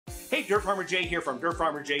Hey, Dirt Farmer Jay here from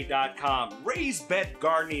dirtfarmerjay.com. Raised bed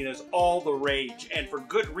gardening is all the rage, and for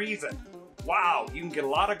good reason. Wow, you can get a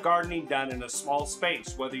lot of gardening done in a small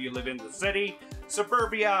space, whether you live in the city,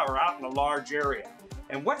 suburbia, or out in a large area.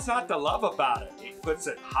 And what's not to love about it? It puts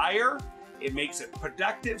it higher, it makes it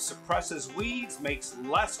productive, suppresses weeds, makes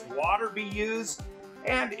less water be used,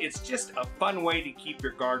 and it's just a fun way to keep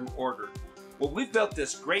your garden ordered. Well, we've built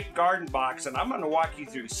this great garden box, and I'm going to walk you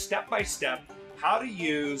through step by step how to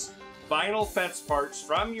use vinyl fence parts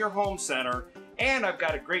from your home center, and I've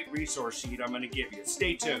got a great resource sheet I'm going to give you.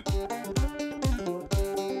 Stay tuned.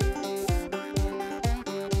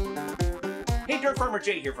 Hey, Dirt Farmer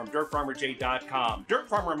Jay here from dirtfarmerjay.com. Dirt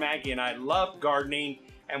Farmer Maggie and I love gardening,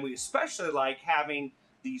 and we especially like having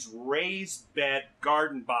these raised bed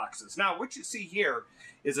garden boxes. Now, what you see here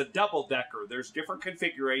is a double-decker. There's different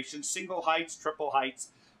configurations, single heights, triple heights,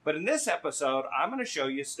 but in this episode, I'm going to show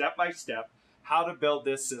you step by step how to build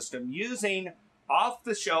this system using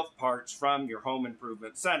off-the-shelf parts from your home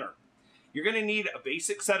improvement center. You're going to need a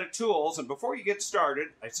basic set of tools, and before you get started,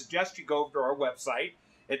 I suggest you go over to our website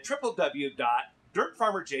at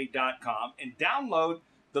www.dirtfarmerjay.com and download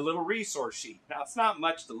the little resource sheet. Now, it's not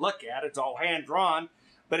much to look at, it's all hand-drawn,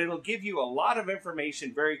 but it'll give you a lot of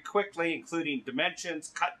information very quickly, including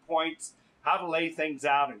dimensions, cut points, how to lay things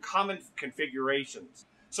out, and common configurations.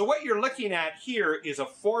 So what you're looking at here is a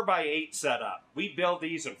 4x8 setup. We build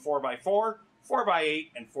these in 4x4,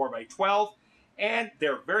 4x8, and 4x12, and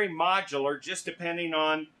they're very modular, just depending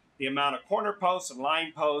on the amount of corner posts and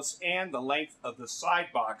line posts and the length of the side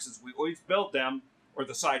boxes. We always build them, or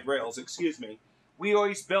the side rails, excuse me. We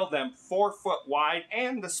always build them 4 foot wide,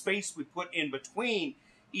 and the space we put in between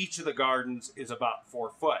each of the gardens is about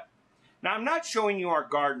 4 foot. Now, I'm not showing you our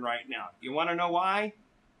garden right now. You want to know why?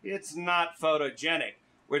 It's not photogenic.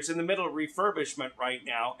 It's in the middle of refurbishment right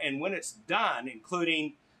now, and when it's done,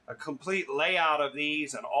 including a complete layout of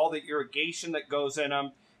these and all the irrigation that goes in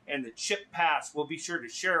them and the chip pass, we'll be sure to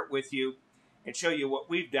share it with you and show you what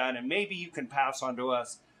we've done, and maybe you can pass on to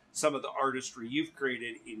us some of the artistry you've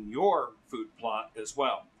created in your food plot as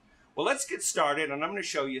well. Well, let's get started, and I'm going to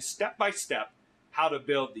show you step by step how to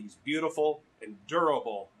build these beautiful and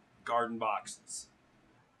durable garden boxes.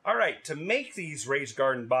 All right, to make these raised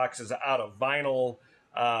garden boxes out of vinyl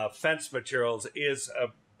fence materials is a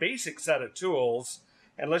basic set of tools,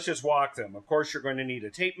 and let's just walk them. Of course, you're going to need a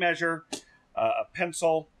tape measure, a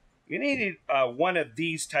pencil. You need one of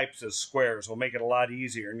these types of squares. Will make it a lot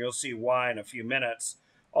easier, and you'll see why in a few minutes.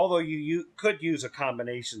 Although you could use a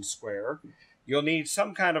combination square. You'll need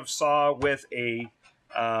some kind of saw with a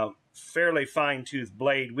fairly fine-tooth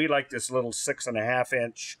blade. We like this little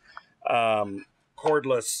 6.5-inch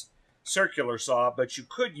cordless circular saw, but you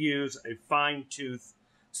could use a fine-tooth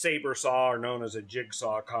saber saw, or known as a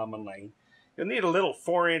jigsaw commonly. You'll need a little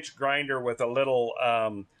 4-inch grinder with a little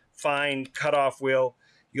fine cutoff wheel.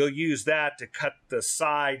 You'll use that to cut the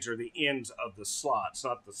sides or the ends of the slots,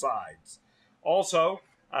 not the sides. Also,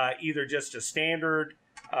 either just a standard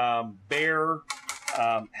bare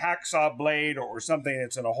hacksaw blade or something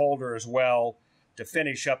that's in a holder as well to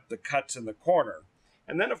finish up the cuts in the corner.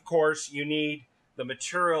 And then, of course, you need the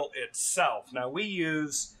material itself. Now, we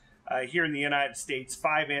use here in the United States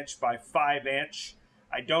 5-inch by 5-inch.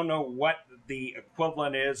 I don't know what the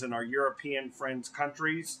equivalent is in our European friends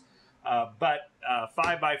countries, but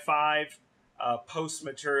 5x5 post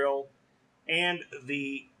material, and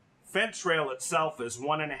the fence rail itself is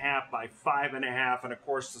 1.5 by 5.5, and of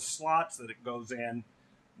course the slots that it goes in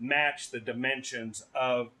match the dimensions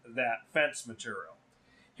of that fence material.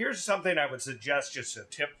 Here's something I would suggest, just a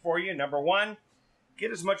tip for you. Number one,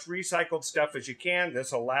 get as much recycled stuff as you can.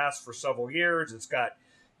 This will last for several years. It's got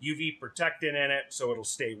UV protectant in it, so it'll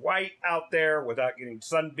stay white out there without getting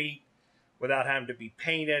sun beat, without having to be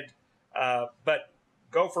painted. But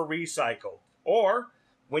go for recycled. Or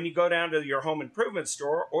when you go down to your home improvement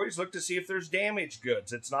store, always look to see if there's damaged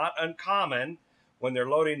goods. It's not uncommon when they're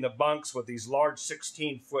loading the bunks with these large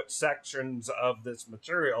 16-foot sections of this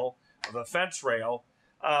material, of the fence rail,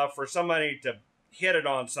 for somebody to hit it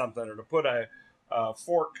on something or to put a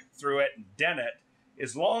fork through it and dent it.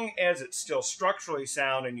 As long as it's still structurally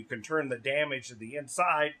sound and you can turn the damage to the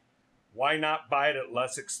inside, why not buy it at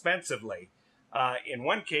less expensively? In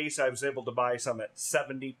one case, I was able to buy some at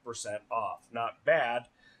 70% off. Not bad.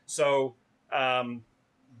 So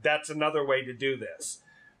that's another way to do this.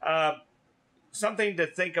 Something to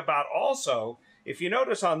think about also, if you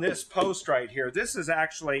notice on this post right here, this is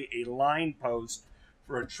actually a line post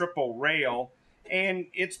for a triple rail, and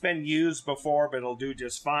it's been used before, but it'll do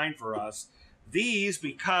just fine for us. These,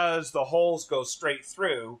 because the holes go straight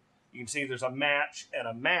through, You can see there's a match and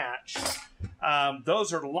a match.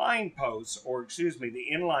 Those are line posts, or excuse me, the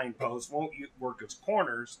inline posts won't work as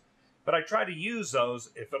corners, but I try to use those,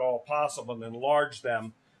 if at all possible, and enlarge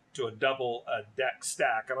them to a double deck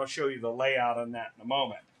stack. And I'll show you the layout on that in a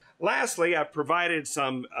moment. Lastly, I've provided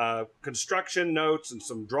some construction notes and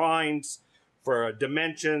some drawings for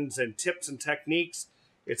dimensions and tips and techniques.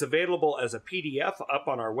 It's available as a PDF up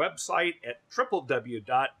on our website at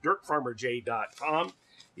www.dirtfarmerj.com.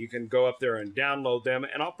 You can go up there and download them,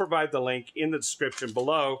 and I'll provide the link in the description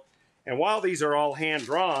below. And while these are all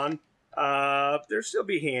hand-drawn, they'll still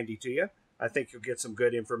be handy to you. I think you'll get some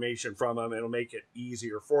good information from them. It'll make it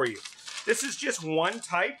easier for you. This is just one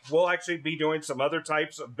type. We'll actually be doing some other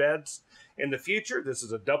types of beds in the future. This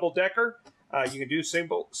is a double-decker. You can do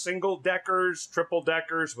single deckers, triple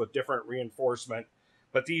deckers with different reinforcement,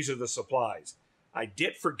 but these are the supplies. I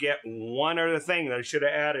did forget one other thing that I should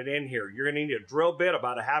have added in here. You're going to need a drill bit,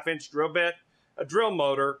 about a 1/2 inch drill bit, a drill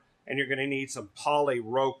motor, and you're going to need some poly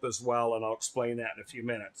rope as well, and I'll explain that in a few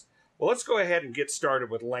minutes. Well, let's go ahead and get started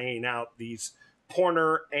with laying out these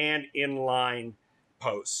corner and inline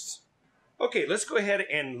posts. Okay, let's go ahead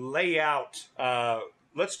and lay out,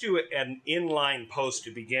 let's do an inline post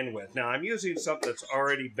to begin with. Now, I'm using something that's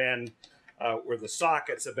already been, where the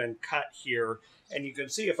sockets have been cut here, and you can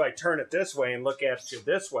see if I turn it this way and look at it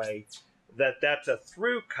this way, that's a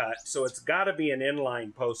through cut, so it's got to be an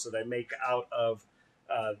inline post that I make out of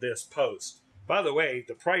this post. By the way,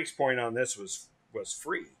 the price point on this was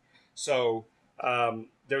free. So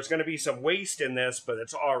there's going to be some waste in this, but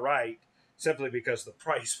it's all right, simply because the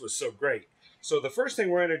price was so great. So the first thing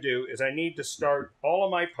we're going to do is I need to start all of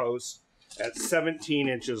my posts at 17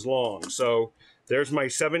 inches long. So there's my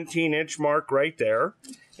 17-inch mark right there.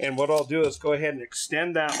 And what I'll do is go ahead and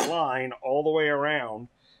extend that line all the way around,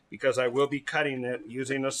 because I will be cutting it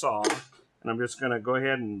using a saw. And I'm just going to go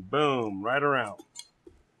ahead and boom, right around.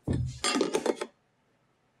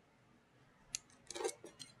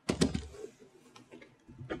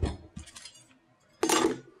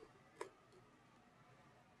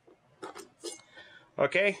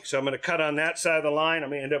 Okay, so I'm going to cut on that side of the line. I'm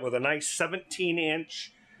going to end up with a nice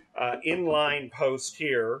 17-inch inline post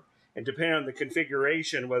here. And depending on the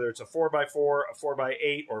configuration, whether it's a 4x4, a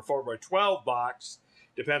 4x8, or a 4x12 box,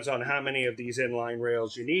 depends on how many of these inline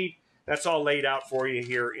rails you need. That's all laid out for you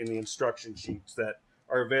here in the instruction sheets that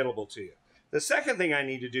are available to you. The second thing I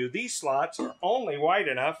need to do, these slots are only wide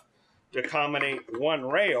enough to accommodate one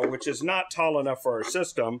rail, which is not tall enough for our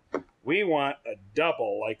system. We want a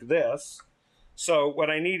double like this. So what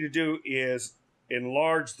I need to do is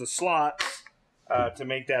enlarge the slots to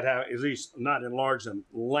make that happen, at least not enlarge them,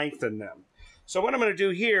 lengthen them. So what I'm going to do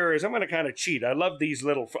here is I'm going to kind of cheat. I love these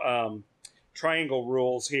little triangle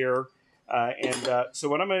rules here. So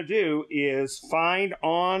what I'm going to do is find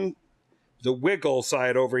on the wiggle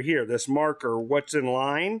side over here, this marker, what's in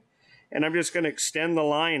line, and I'm just going to extend the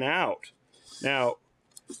line out. Now,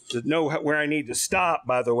 to know where I need to stop,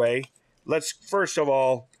 by the way, let's first of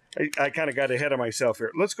all, I kind of got ahead of myself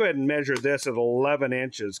here. Let's go ahead and measure this at 11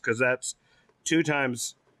 inches, because that's 2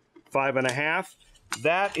 times 5.5.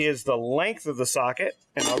 That is the length of the socket,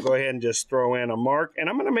 and I'll go ahead and just throw in a mark, and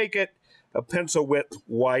I'm going to make it a pencil width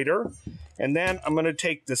wider. And then I'm going to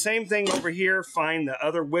take the same thing over here, find the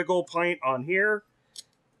other wiggle point on here,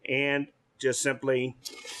 and just simply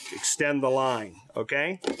extend the line,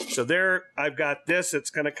 okay? So there, I've got this. It's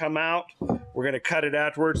going to come out. We're going to cut it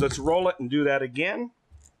afterwards. Let's roll it and do that again.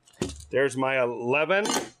 There's my 11.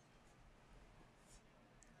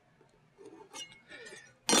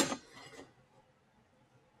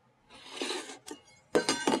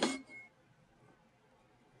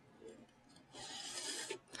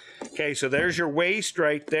 Okay, so there's your waist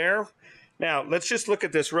right there. Now, let's just look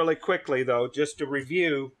at this really quickly, though, just to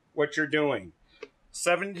review what you're doing.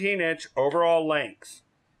 17-inch overall length.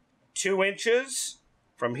 2 inches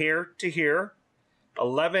from here to here.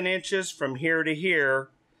 11 inches from here to here.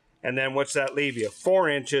 And then what's that leave you? 4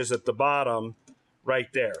 inches at the bottom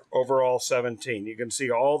right there. Overall 17. You can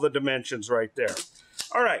see all the dimensions right there.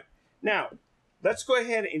 All right. Now, let's go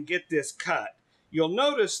ahead and get this cut. You'll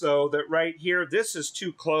notice, though, that right here, this is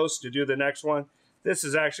too close to do the next one. This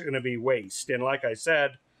is actually going to be waste. And like I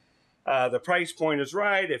said, the price point is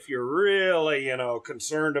right. If you're really,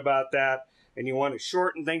 concerned about that and you want to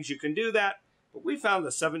shorten things, you can do that. But we found the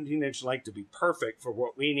 17-inch length to be perfect for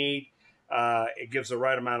what we need. It gives the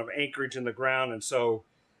right amount of anchorage in the ground, and so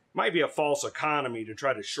it might be a false economy to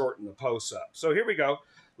try to shorten the posts up. So here we go.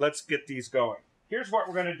 Let's get these going. Here's what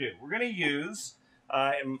we're going to do. We're going to use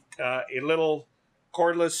a little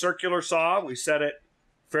cordless circular saw. We set it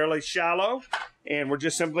fairly shallow, and we're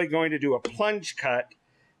just simply going to do a plunge cut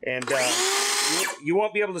And you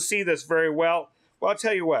won't be able to see this very well. Well, I'll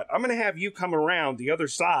tell you what. I'm going to have you come around the other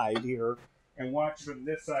side here and watch from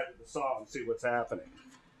this side of the saw and see what's happening.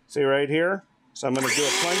 See right here? So I'm going to do a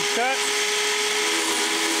plunge cut.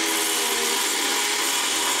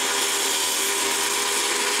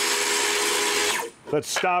 Let's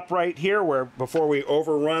stop right here before we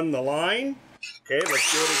overrun the line. Okay,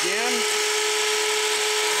 let's do it again.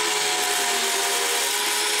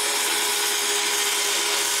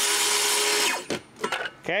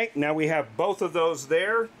 Okay, now we have both of those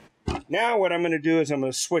there. Now what I'm going to do is I'm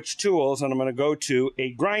going to switch tools and I'm going to go to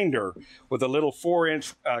a grinder with a little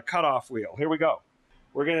 4-inch cutoff wheel. Here we go.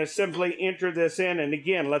 We're going to simply enter this in, and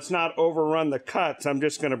again, let's not overrun the cuts. I'm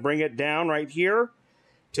just going to bring it down right here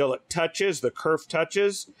till it touches, the kerf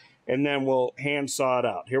touches, and then we'll hand saw it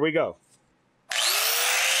out. Here we go.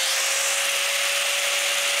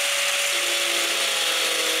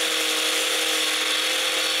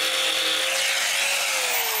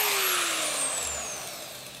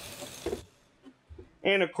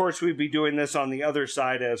 And of course, we'd be doing this on the other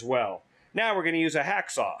side as well. Now we're going to use a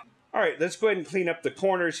hacksaw. All right, let's go ahead and clean up the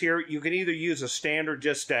corners here. You can either use a standard,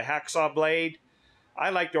 just a hacksaw blade. I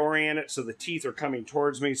like to orient it so the teeth are coming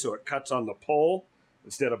towards me so it cuts on the pole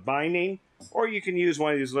instead of binding. Or you can use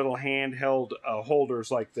one of these little handheld holders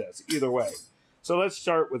like this, either way. So let's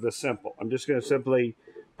start with the simple. I'm just going to simply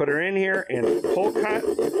put her in here and pull cut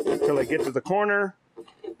until I get to the corner.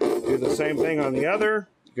 Do the same thing on the other.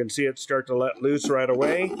 You can see it start to let loose right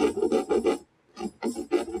away.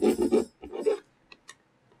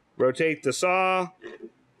 Rotate the saw.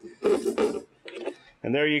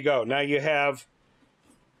 And there you go. Now you have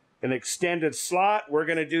an extended slot. We're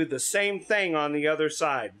going to do the same thing on the other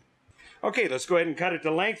side. Okay, let's go ahead and cut it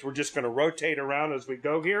to length. We're just going to rotate around as we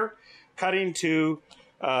go here, cutting to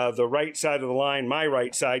the right side of the line, my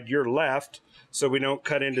right side, your left, so we don't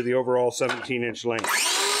cut into the overall 17-inch length.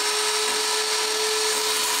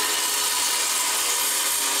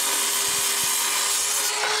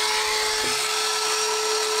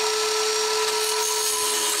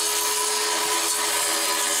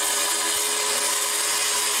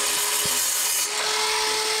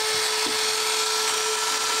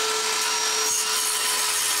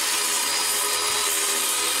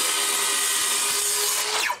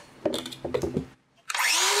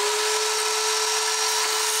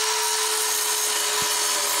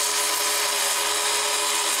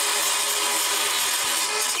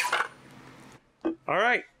 All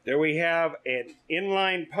right, there we have an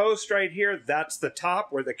inline post right here. That's the top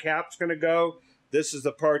where the cap's going to go. This is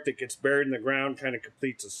the part that gets buried in the ground, kind of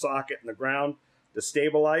completes a socket in the ground to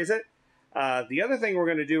stabilize it. The other thing we're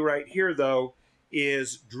going to do right here, though,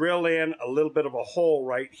 is drill in a little bit of a hole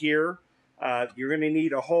right here. You're going to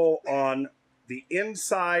need a hole on the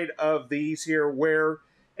inside of these here where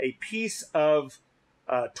a piece of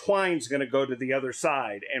twine is going to go to the other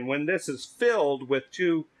side. And when this is filled with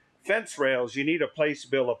 2 fence rails, you need a place to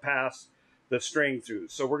be able to pass the string through.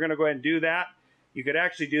 So we're going to go ahead and do that. You could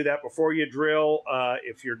actually do that before you drill,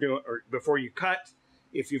 if you're doing, or before you cut,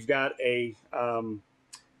 if you've got a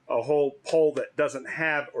whole pole that doesn't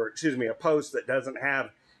have, or excuse me, a post that doesn't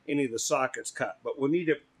have any of the sockets cut. But we'll need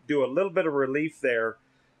to do a little bit of relief there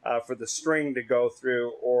for the string to go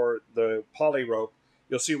through, or the poly rope.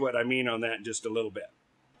 You'll see what I mean on that in just a little bit.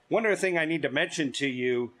 One other thing I need to mention to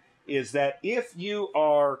you is that if you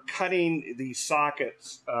are cutting these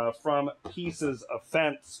sockets from pieces of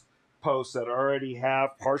fence posts that already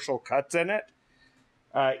have partial cuts in it,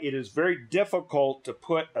 it is very difficult to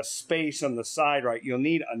put a space on the side right. You'll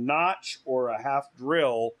need a notch or a half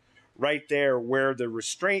drill right there where the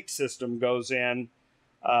restraint system goes in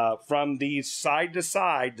from these side to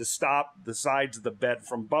side to stop the sides of the bed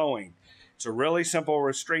from bowing. It's a really simple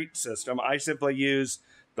restraint system. I simply use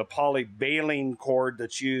the poly baling cord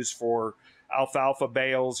that's used for alfalfa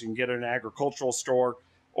bales. You can get it in an agricultural store,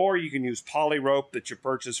 or you can use poly rope that you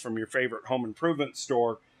purchase from your favorite home improvement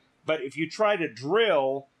store. But if you try to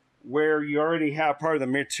drill where you already have part of the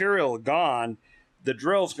material gone, the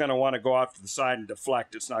drill's going to want to go off to the side and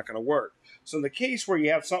deflect. It's not going to work. So in the case where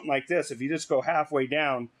you have something like this, if you just go halfway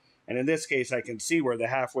down, and in this case I can see where the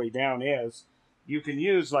halfway down is, you can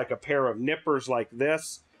use like a pair of nippers like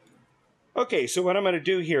this. Okay, so what I'm going to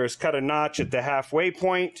do here is cut a notch at the halfway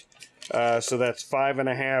point. So that's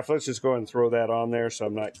 5.5. Let's just go ahead and throw that on there so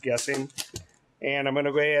I'm not guessing. And I'm going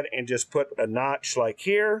to go ahead and just put a notch like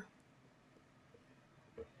here.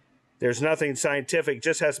 There's nothing scientific,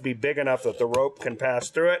 just has to be big enough that the rope can pass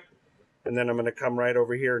through it. And then I'm going to come right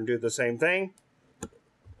over here and do the same thing.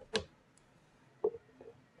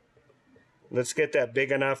 Let's get that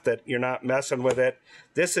big enough that you're not messing with it.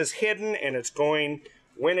 This is hidden and it's going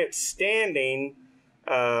when it's standing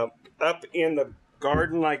up in the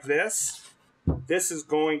garden like this, this is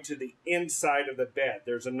going to the inside of the bed.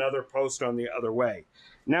 There's another post on the other way.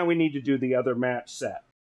 Now we need to do the other match set.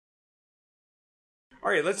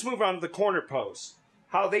 All right, let's move on to the corner posts.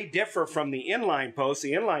 How they differ from the inline posts.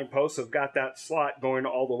 The inline posts have got that slot going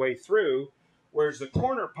all the way through, whereas the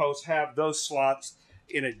corner posts have those slots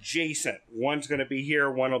in adjacent. One's going to be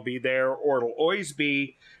here, one will be there, or it'll always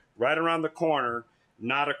be right around the corner,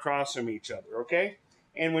 not across from each other, okay?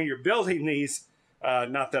 And when you're building these,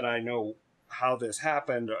 not that I know how this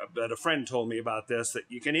happened, but a friend told me about this, that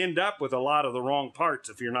you can end up with a lot of the wrong parts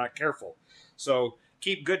if you're not careful. So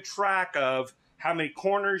keep good track of how many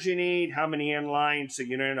corners you need, how many end lines, so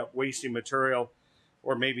you don't end up wasting material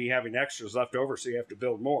or maybe having extras left over so you have to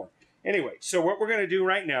build more. Anyway, so what we're going to do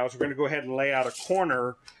right now is we're going to go ahead and lay out a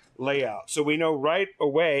corner layout. So we know right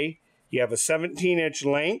away you have a 17-inch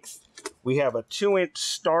length. We have a 2-inch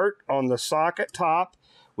start on the socket top.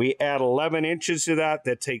 We add 11 inches to that.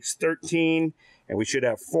 That takes 13, and we should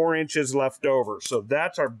have 4 inches left over. So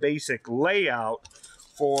that's our basic layout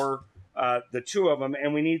for the two of them,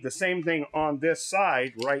 and we need the same thing on this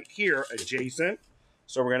side right here adjacent.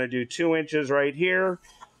 So we're going to do 2 inches right here.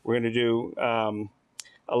 We're going to do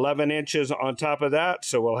 11 inches on top of that,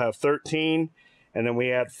 so we'll have 13, and then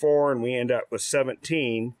we add 4 and we end up with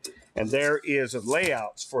 17, and there is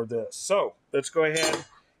layouts for this. So let's go ahead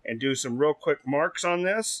and do some real quick marks on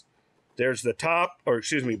this. There's the top, or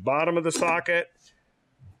excuse me, bottom of the socket,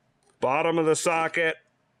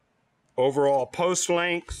 overall post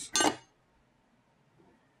length,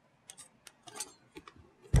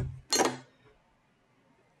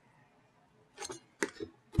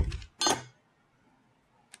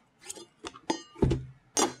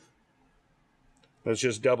 let's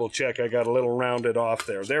just double check. I got a little rounded off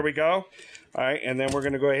there. There we go. All right, and then we're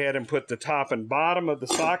going to go ahead and put the top and bottom of the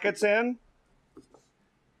sockets in.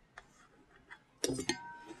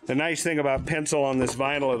 The nice thing about pencil on this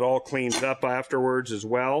vinyl, it all cleans up afterwards as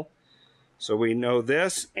well. So we know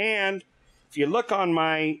this. And if you look on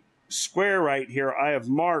my square right here, I have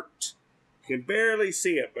marked, you can barely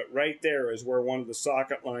see it, but right there is where one of the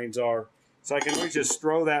socket lines are. So I can always just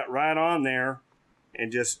throw that right on there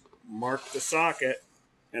and just mark the socket,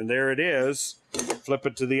 and there it is. Flip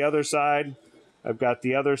it to the other side. I've got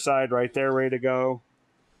the other side right there ready to go.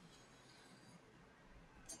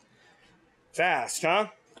 Fast, huh?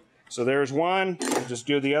 So there's one. Just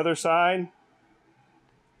do the other side.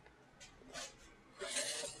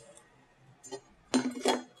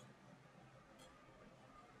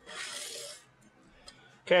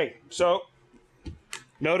 Okay, so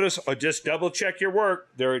notice, or just double check your work.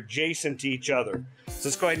 They're adjacent to each other. So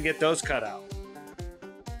let's go ahead and get those cut out.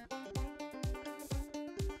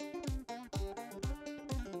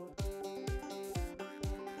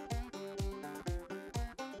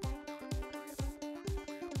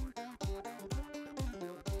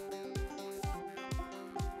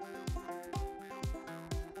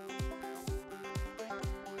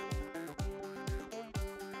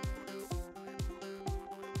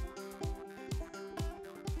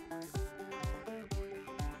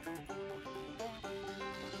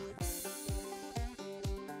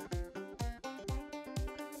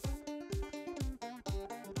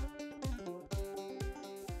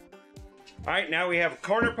 All right, now we have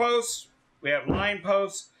corner posts, we have line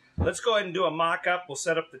posts. Let's go ahead and do a mock-up. We'll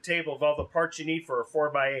set up the table of all the parts you need for a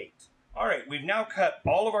 4x8. All right, we've now cut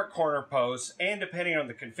all of our corner posts, and depending on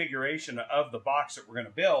the configuration of the box that we're going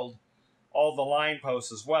to build, all the line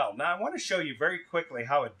posts as well. Now, I want to show you very quickly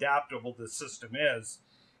how adaptable this system is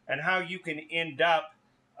and how you can end up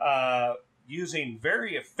using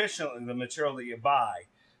very efficiently the material that you buy.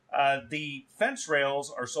 The fence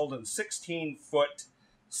rails are sold in 16-foot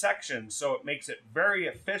sections, so it makes it very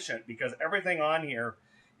efficient because everything on here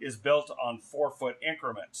is built on 4-foot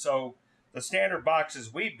increments. So the standard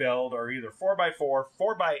boxes we build are either 4x4,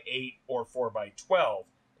 4x8, or 4x12.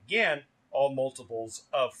 Again, all multiples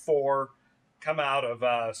of 4 come out of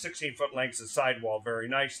 16-foot lengths of sidewall very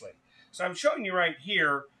nicely. So I'm showing you right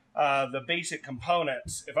here the basic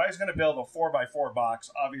components. If I was going to build a 4x4 box,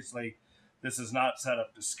 obviously this is not set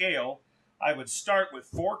up to scale. I would start with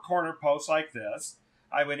 4 corner posts like this.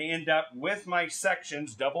 I would end up with my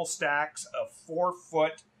sections, double stacks of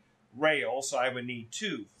 4-foot rails. So I would need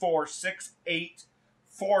 2, 4, 6, 8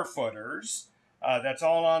 4-footers. That's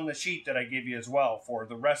all on the sheet that I give you as well for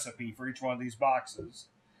the recipe for each one of these boxes.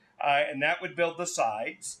 And that would build the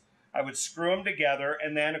sides. I would screw them together,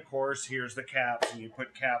 and then, of course, here's the caps, and you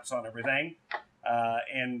put caps on everything.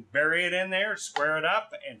 And bury it in there, square it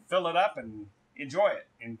up, and fill it up, and enjoy it,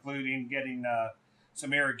 including getting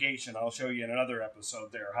some irrigation. I'll show you in another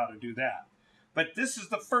episode there how to do that. But this is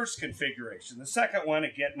the first configuration. The second one,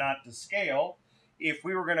 again, not to scale. If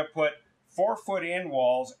we were going to put 4-foot in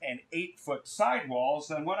walls and 8-foot side walls,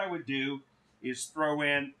 then what I would do is throw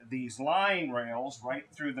in these line rails right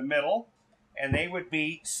through the middle, and they would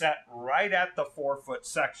be set right at the 4-foot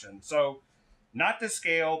section. So not to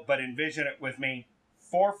scale, but envision it with me.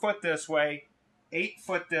 4 foot this way, 8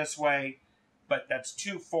 foot this way, but that's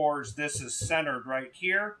 2 4s. This is centered right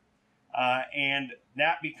here, and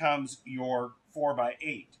that becomes your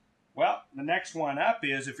 4x8. Well, the next one up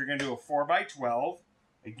is if you're going to do a 4x12,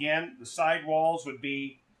 again, the side walls would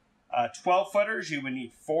be 12 footers. You would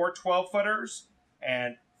need 4 12-footers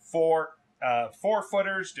and 4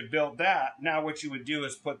 4-footers to build that. Now what you would do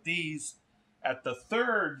is put these at the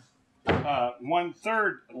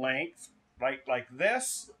 1/3 length, right, like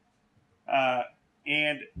this.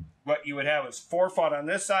 And what you would have is 4 foot on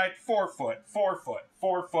this side, 4 foot, 4 foot,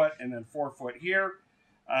 4 foot, and then 4 foot here.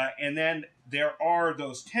 And then there are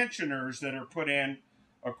those tensioners that are put in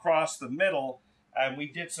across the middle. And we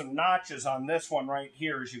did some notches on this one right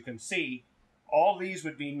here, as you can see. All these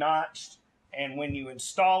would be notched. And when you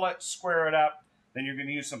install it, square it up, then you're going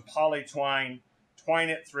to use some poly twine, twine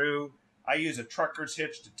it through. I use a trucker's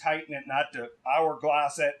hitch to tighten it, not to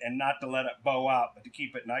hourglass it, and not to let it bow out, but to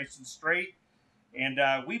keep it nice and straight. And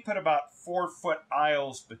we put about 4-foot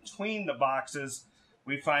aisles between the boxes.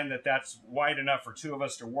 We find that that's wide enough for 2 of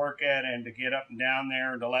us to work at and to get up and down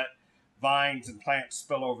there and to let vines and plants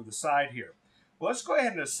spill over the side here. Well, let's go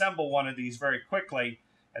ahead and assemble one of these very quickly,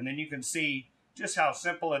 and then you can see just how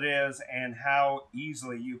simple it is and how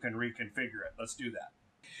easily you can reconfigure it. Let's do that.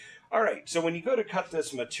 All right, so when you go to cut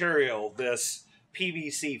this material, this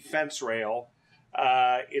PVC fence rail,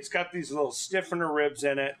 it's got these little stiffener ribs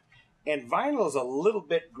in it, and vinyl is a little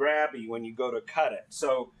bit grabby when you go to cut it.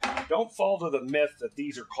 So don't fall to the myth that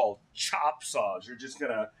these are called chop saws. You're just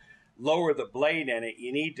going to lower the blade in it.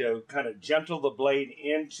 You need to kind of gentle the blade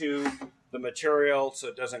into the material so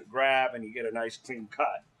it doesn't grab and you get a nice clean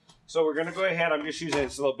cut. So we're going to go ahead. I'm just using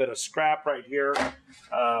this little bit of scrap right here.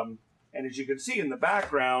 And as you can see in the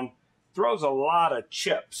background, throws a lot of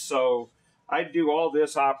chips. So I do all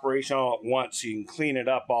this operation all at once so you can clean it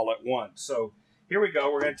up all at once. So here we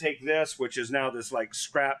go. We're going to take this, which is now this like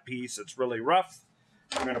scrap piece. It's really rough.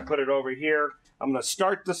 We're going to put it over here. I'm going to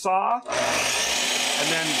start the saw and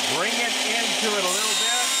then bring it into it a little bit.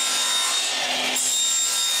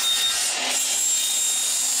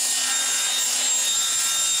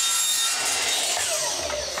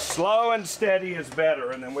 Slow and steady is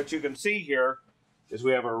better. And then what you can see here is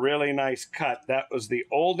we have a really nice cut. That was the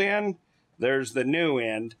old end. There's the new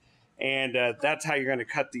end. And that's how you're going to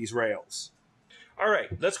cut these rails. All right,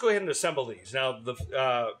 let's go ahead and assemble these. Now,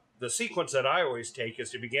 the sequence that I always take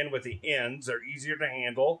is to begin with the ends. They're easier to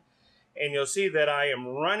handle. And you'll see that I am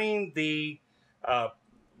running the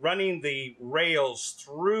rails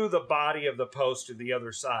through the body of the post to the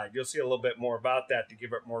other side. You'll see a little bit more about that to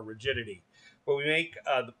give it more rigidity. But we make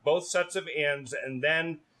both sets of ends and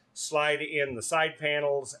then slide in the side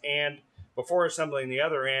panels. And before assembling the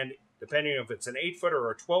other end, depending if it's an 8-foot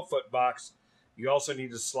or a 12-foot box, you also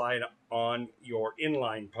need to slide on your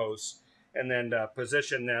inline posts and then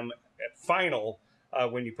position them at final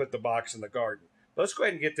when you put the box in the garden. Let's go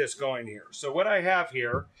ahead and get this going here. So what I have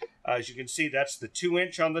here, as you can see, that's the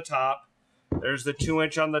 2-inch on the top. There's the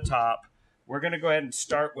 2-inch on the top. We're going to go ahead and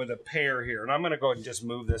start with a pair here. And I'm going to go ahead and just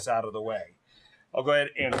move this out of the way. I'll go ahead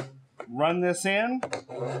and run this in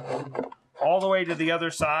all the way to the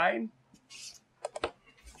other side.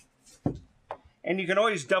 And you can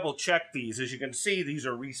always double check these. As you can see, these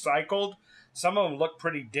are recycled. Some of them look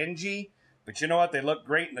pretty dingy, but you know what? They look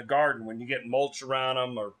great in the garden when you get mulch around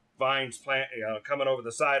them or vines coming over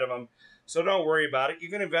the side of them. So don't worry about it. You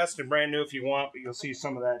can invest in brand new if you want, but you'll see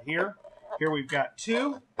some of that here. Here we've got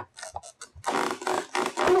 2.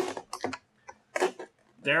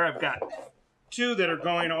 There I've got 2 that are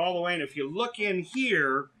going all the way. And if you look in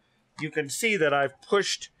here, you can see that I've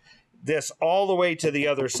pushed this all the way to the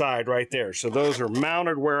other side right there. So those are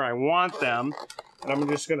mounted where I want them. And I'm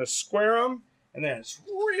just going to square them. And then it's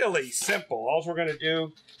really simple. All we're going to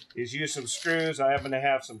do is use some screws. I happen to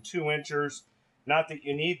have some 2-inchers. Not that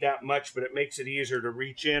you need that much, but it makes it easier to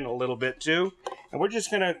reach in a little bit too. And we're just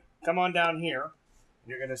going to come on down here.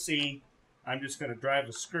 You're going to see I'm just going to drive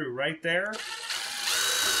a screw right there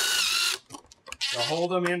to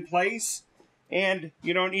hold them in place. And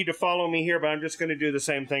you don't need to follow me here, but I'm just going to do the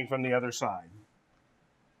same thing from the other side.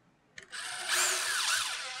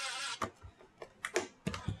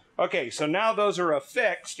 Okay, so now those are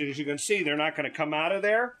affixed. As you can see, they're not going to come out of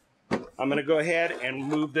there. I'm going to go ahead and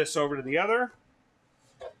move this over to the other.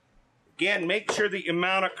 Again, make sure that you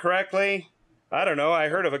mount it correctly. I don't know, I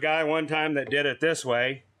heard of a guy one time that did it this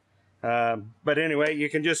way. But anyway, you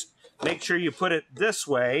can just make sure you put it this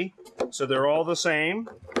way so they're all the same.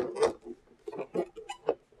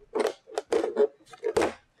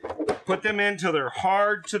 Put them in till they're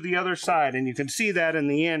hard to the other side, and you can see that in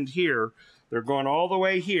the end here. They're going all the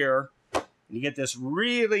way here, and you get this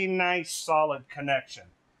really nice solid connection.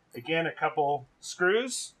 Again, a couple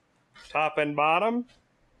screws, top and bottom.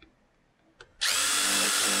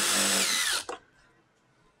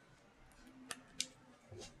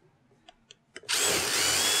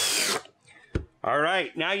 All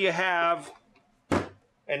right, now you have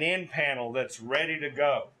an end panel that's ready to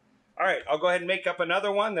go. All right, I'll go ahead and make up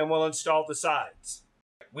another one, then we'll install the sides.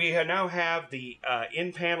 We now have the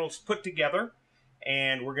end panels put together,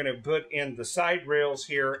 and we're going to put in the side rails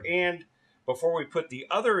here. And before we put the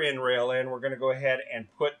other end rail in, we're going to go ahead and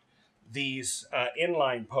put these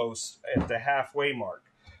inline posts at the halfway mark.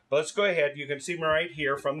 But let's go ahead. You can see me right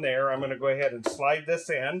here from there. I'm going to go ahead and slide this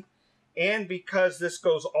in. And because this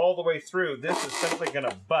goes all the way through, this is simply going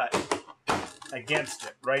to butt against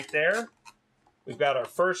it right there. We've got our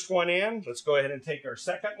first one in. Let's go ahead and take our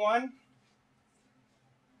second one.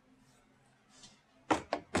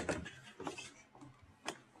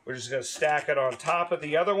 We're just going to stack it on top of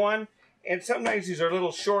the other one. And sometimes these are a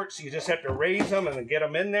little short, so you just have to raise them and then get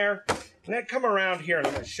them in there. And then come around here, and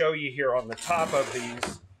I'm going to show you here on the top of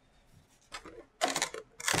these.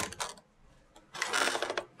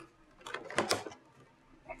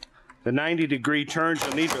 The 90-degree turns,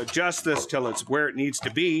 you'll need to adjust this till it's where it needs to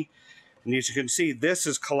be. And as you can see, this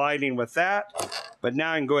is colliding with that. But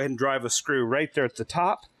now I can go ahead and drive a screw right there at the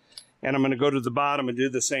top. And I'm going to go to the bottom and do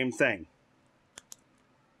the same thing.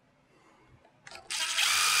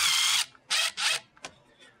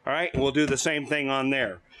 All right, we'll do the same thing on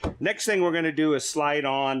there. Next thing we're going to do is slide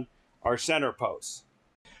on our center posts.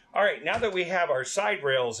 All right, now that we have our side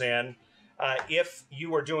rails in, if you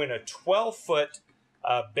were doing a 12-foot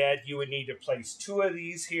bed, you would need to place 2 of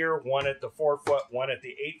these here, one at the 4-foot, one at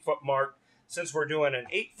the 8-foot mark. Since we're doing an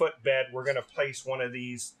 8-foot bed, we're going to place one of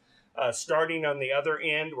these starting on the other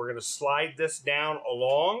end. We're going to slide this down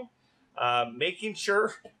along, making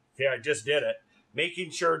sure, yeah, I just did it, making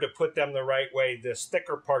sure to put them the right way, this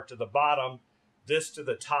thicker part to the bottom, this to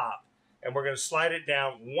the top, and we're going to slide it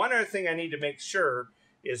down. One other thing I need to make sure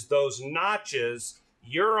is those notches,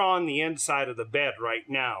 you're on the inside of the bed right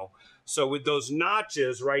now. So with those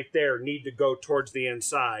notches right there need to go towards the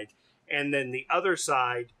inside. And then the other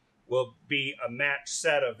side will be a matched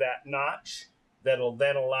set of that notch that'll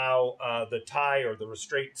then allow the tie or the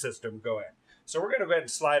restraint system to go in. So we're going to go ahead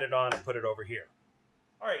and slide it on and put it over here.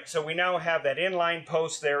 All right, so we now have that inline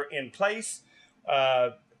post there in place.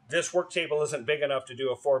 This work table isn't big enough to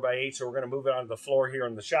do a 4x8, so we're going to move it onto the floor here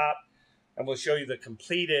in the shop. And we'll show you the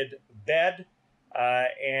completed bed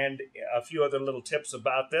and a few other little tips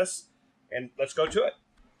about this. And let's go to it.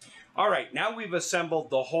 All right, now we've assembled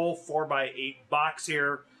the whole 4x8 box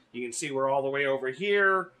here. You can see we're all the way over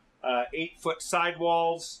here, 8-foot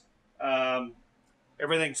sidewalls.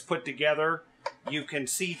 Everything's put together. You can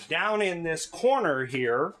see down in this corner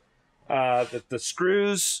here that the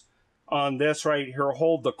screws on this right here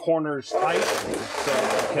hold the corners tight,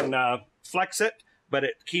 so you can flex it, but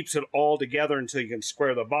it keeps it all together until you can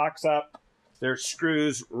square the box up. There's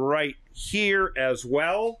screws right here as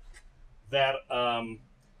well that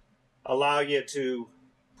allow you to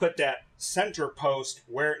put that center post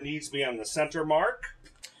where it needs to be on the center mark.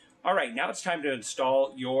 All right, now it's time to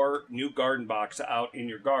install your new garden box out in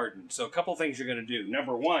your garden. So a couple things you're going to do.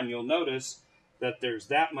 Number one, you'll notice that there's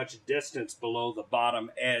that much distance below the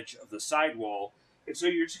bottom edge of the sidewall. And so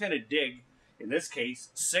you're just going to dig, in this case,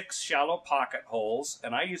 6 shallow pocket holes.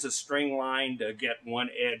 And I use a string line to get one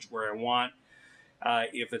edge where I want.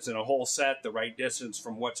 If it's in a whole set, the right distance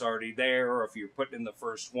from what's already there, or if you're putting in the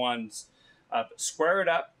first ones. Square it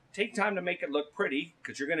up. Take time to make it look pretty,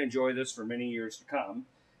 because you're going to enjoy this for many years to come.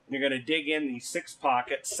 And you're going to dig in these 6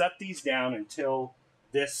 pockets, set these down until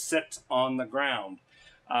this sits on the ground.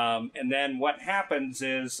 And then what happens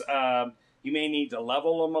is you may need to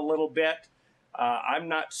level them a little bit. I'm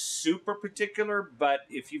not super particular, but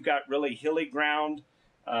if you've got really hilly ground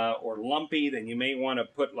or lumpy, then you may want to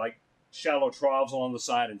put like shallow troughs along the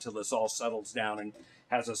side until this all settles down and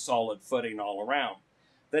has a solid footing all around.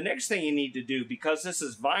 The next thing you need to do, because this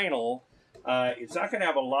is vinyl, it's not going to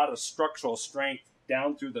have a lot of structural strength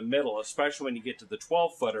down through the middle, especially when you get to the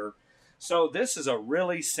 12-footer. So this is a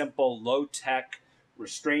really simple, low-tech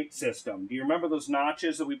restraint system. Do you remember those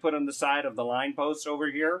notches that we put on the side of the line posts over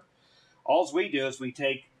here? All we do is we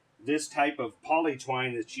take this type of poly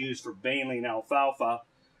twine that's used for baling alfalfa.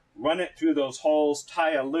 run it through those holes,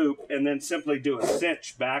 tie a loop, and then simply do a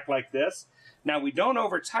cinch back like this. Now, we don't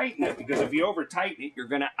over tighten it, because if you over tighten it, you're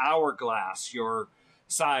going to hourglass your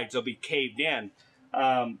sides. They'll be caved in.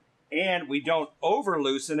 And we don't over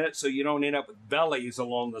loosen it, so you don't end up with bellies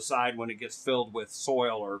along the side when it gets filled with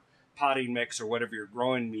soil or potting mix or whatever your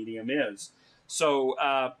growing medium is. So,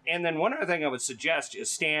 and then one other thing I would suggest is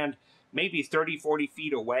stand maybe 30, 40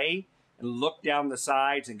 feet away and look down the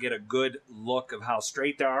sides and get a good look of how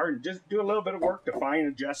straight they are, and just do a little bit of work to fine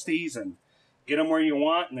adjust these and get them where you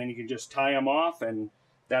want, and then you can just tie them off, and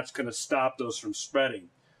that's going to stop those from spreading.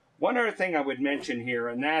 One other thing I would mention here,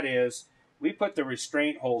 and that is we put the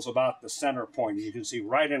restraint holes about the center point. You can see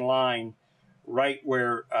right in line, right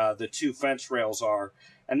where the two fence rails are.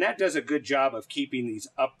 And that does a good job of keeping these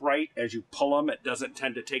upright as you pull them. It doesn't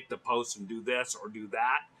tend to take the posts and do this or do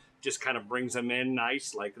that. Just kind of brings them in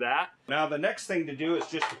nice like that. Now the next thing to do is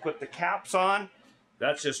just to put the caps on.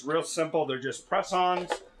 That's just real simple. They're just press-ons.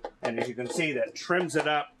 And as you can see, that trims it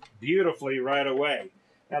up beautifully right away.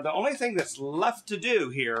 Now the only thing that's left to do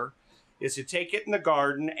here is to take it in the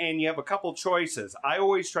garden, and you have a couple choices. I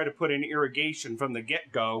always try to put in irrigation from the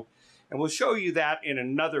get-go, and we'll show you that in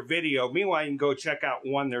another video. Meanwhile, you can go check out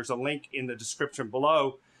one. There's a link in the description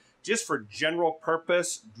below, just for general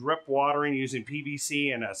purpose drip watering using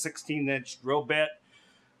PVC and a 16-inch drill bit,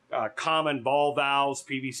 common ball valves,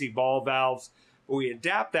 PVC ball valves. But we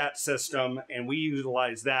adapt that system, and we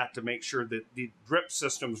utilize that to make sure that the drip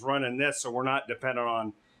system's running this, so we're not dependent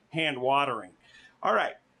on hand watering. All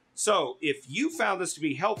right. So if you found this to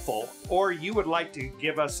be helpful, or you would like to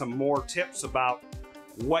give us some more tips about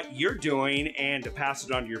what you're doing and to pass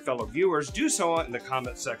it on to your fellow viewers, do so in the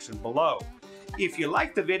comment section below. If you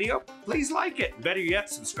like the video, please like it. Better yet,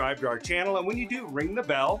 subscribe to our channel, and when you do, ring the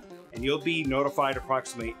bell, and you'll be notified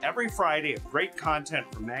approximately every Friday of great content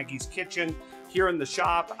from Maggie's Kitchen, here in the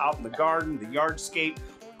shop, out in the garden, the yardscape,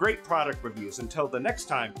 great product reviews. Until the next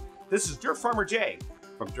time, this is Dirt Farmer Jay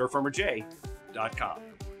from dirtfarmerjay.com.